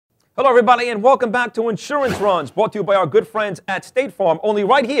Hello, everybody, and welcome back to Insurance Runs, brought to you by our good friends at State Farm, only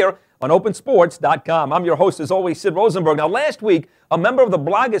right here on opensports.com. I'm your host, as always, Sid Rosenberg. Now, last week, a member of the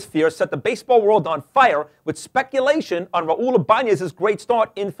blogosphere set the baseball world on fire with speculation on Raul Ibanez's great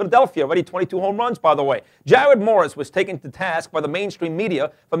start in Philadelphia. Already 22 home runs, by the way. Jerod Morris was taken to task by the mainstream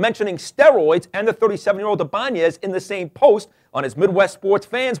media for mentioning steroids and the 37-year-old Ibanez in the same post on his Midwest Sports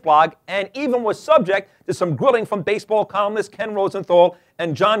Fans blog, and even was subject to some grilling from baseball columnists Ken Rosenthal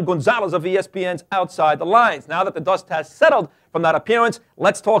and John Gonzalez of ESPN's Outside the Lines. Now that the dust has settled from that appearance,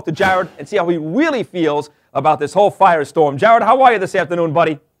 let's talk to Jerod and see how he really feels about this whole firestorm. Jerod, how are you this afternoon,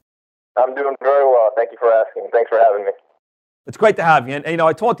 buddy? I'm doing very well. Thank you for asking. Thanks for having me. It's great to have you. And you know,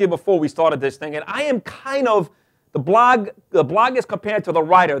 I talked to you before we started this thing, and I am kind of the blog is compared to the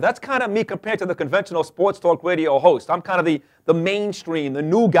writer. That's kind of me compared to the conventional sports talk radio host. I'm kind of the mainstream, the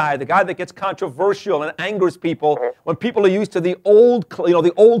new guy, the guy that gets controversial and angers people when people are used to the old,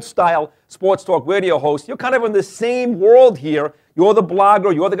 the old style sports talk radio host. You're kind of in the same world here. You're the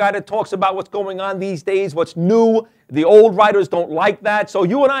blogger. You're the guy that talks about what's going on these days, what's new. The old writers don't like that. So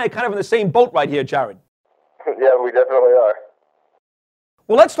you and I are kind of in the same boat right here, Jerod. Yeah, we definitely are.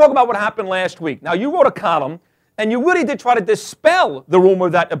 Well, let's talk about what happened last week. Now, you wrote a column, and you really did try to dispel the rumor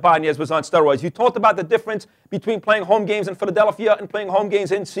that Ibanez was on steroids. You talked about the difference between playing home games in Philadelphia and playing home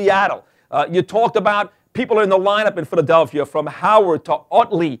games in Seattle. You talked about people in the lineup in Philadelphia, from Howard to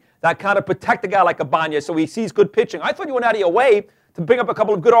Utley, that kind of protect a guy like Ibanez so he sees good pitching. I thought you went out of your way to bring up a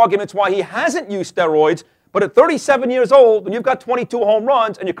couple of good arguments why he hasn't used steroids. But at 37 years old, when you've got 22 home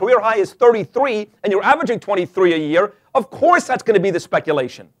runs and your career high is 33 and you're averaging 23 a year, of course that's going to be the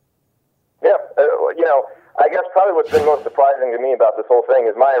speculation. Yeah, I guess probably what's been most surprising to me about this whole thing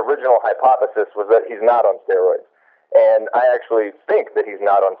is my original hypothesis was that he's not on steroids. And I actually think that he's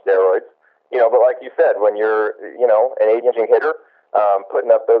not on steroids. But like you said, when you're, an aging hitter, putting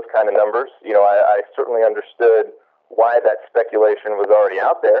up those kind of numbers, I certainly understood why that speculation was already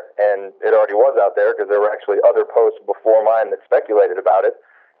out there. And it already was out there because there were actually other posts before mine that speculated about it.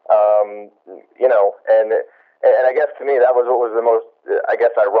 And I guess to me that was what was the most,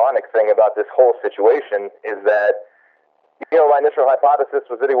 ironic thing about this whole situation is that, my initial hypothesis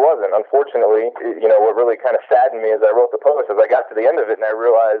was that he wasn't. Unfortunately, what really kind of saddened me as I wrote the post, as I got to the end of it and I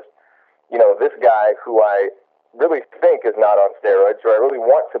realized, this guy who I really think is not on steroids, or I really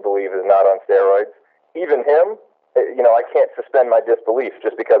want to believe is not on steroids, even him, I can't suspend my disbelief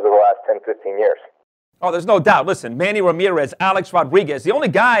just because of the last 10, 15 years. Oh, there's no doubt. Listen, Manny Ramirez, Alex Rodriguez, the only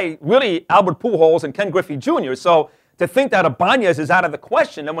guy, really, Albert Pujols and Ken Griffey Jr. So to think that Ibanez is out of the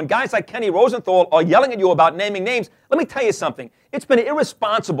question, and when guys like Kenny Rosenthal are yelling at you about naming names, let me tell you something. It's been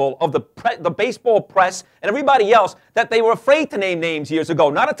irresponsible of the baseball press and everybody else that they were afraid to name names years ago.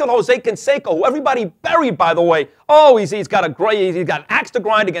 Not until Jose Canseco, who everybody buried, by the way. Oh, he's got an axe to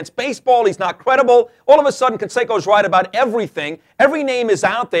grind against baseball. He's not credible. All of a sudden, Canseco's right about everything. Every name is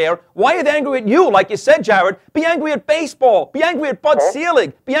out there. Why are they angry at you? Like you said, Jerod, be angry at baseball. Be angry at Bud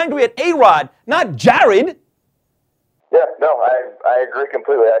Selig. Be angry at A-Rod, not Jerod. Yeah, no, I agree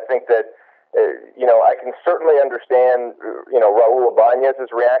completely. I think that, I can certainly understand, Raul Ibanez's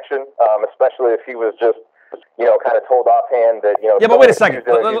reaction, especially if he was just, kind of told offhand that, Yeah, but wait a second.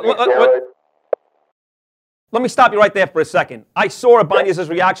 Let me stop you right there for a second. I saw Ibanez's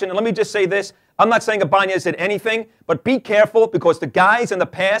reaction, and let me just say this. I'm not saying Ibanez did anything, but be careful because the guys in the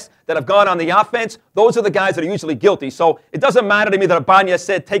past that have gone on the offense, those are the guys that are usually guilty. So it doesn't matter to me that Ibanez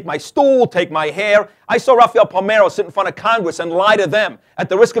said, take my stool, take my hair. I saw Rafael Palmeiro sit in front of Congress and lie to them at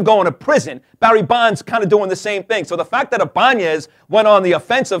the risk of going to prison. Barry Bonds kind of doing the same thing. So the fact that Ibanez went on the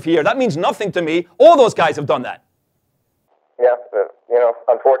offensive here, that means nothing to me. All those guys have done that. Yeah,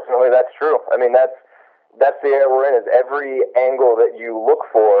 unfortunately that's true. I mean, that's the era we're in, is every angle that you look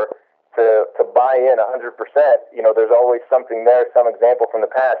for to buy in 100%, there's always something there, some example from the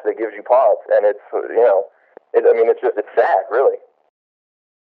past that gives you pause. And it's, it's sad, really.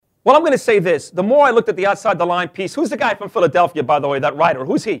 Well, I'm going to say this. The more I looked at the Outside the Line piece, who's the guy from Philadelphia, by the way, that writer?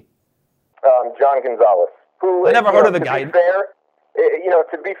 Who's he? John Gonzalez. Who, I never heard of the guy. To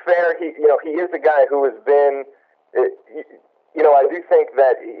be fair, he is a guy who has been, I do think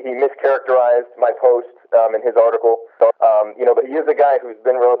that he mischaracterized my post in his article. But he is a guy who's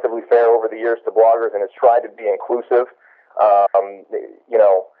been relatively fair over the years to bloggers and has tried to be inclusive.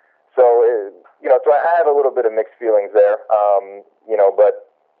 So I have a little bit of mixed feelings there.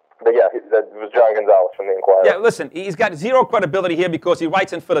 But yeah, it was John Gonzalez from the Inquirer. Yeah, listen, he's got zero credibility here because he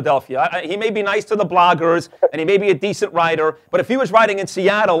writes in Philadelphia. He may be nice to the bloggers, and he may be a decent writer, but if he was writing in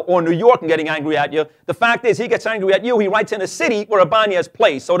Seattle or New York and getting angry at you, the fact is he gets angry at you, he writes in a city where Ibanez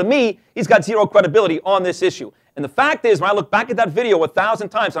plays. So to me, he's got zero credibility on this issue. And the fact is, when I look back at that video 1,000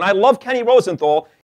 times, and I love Kenny Rosenthal,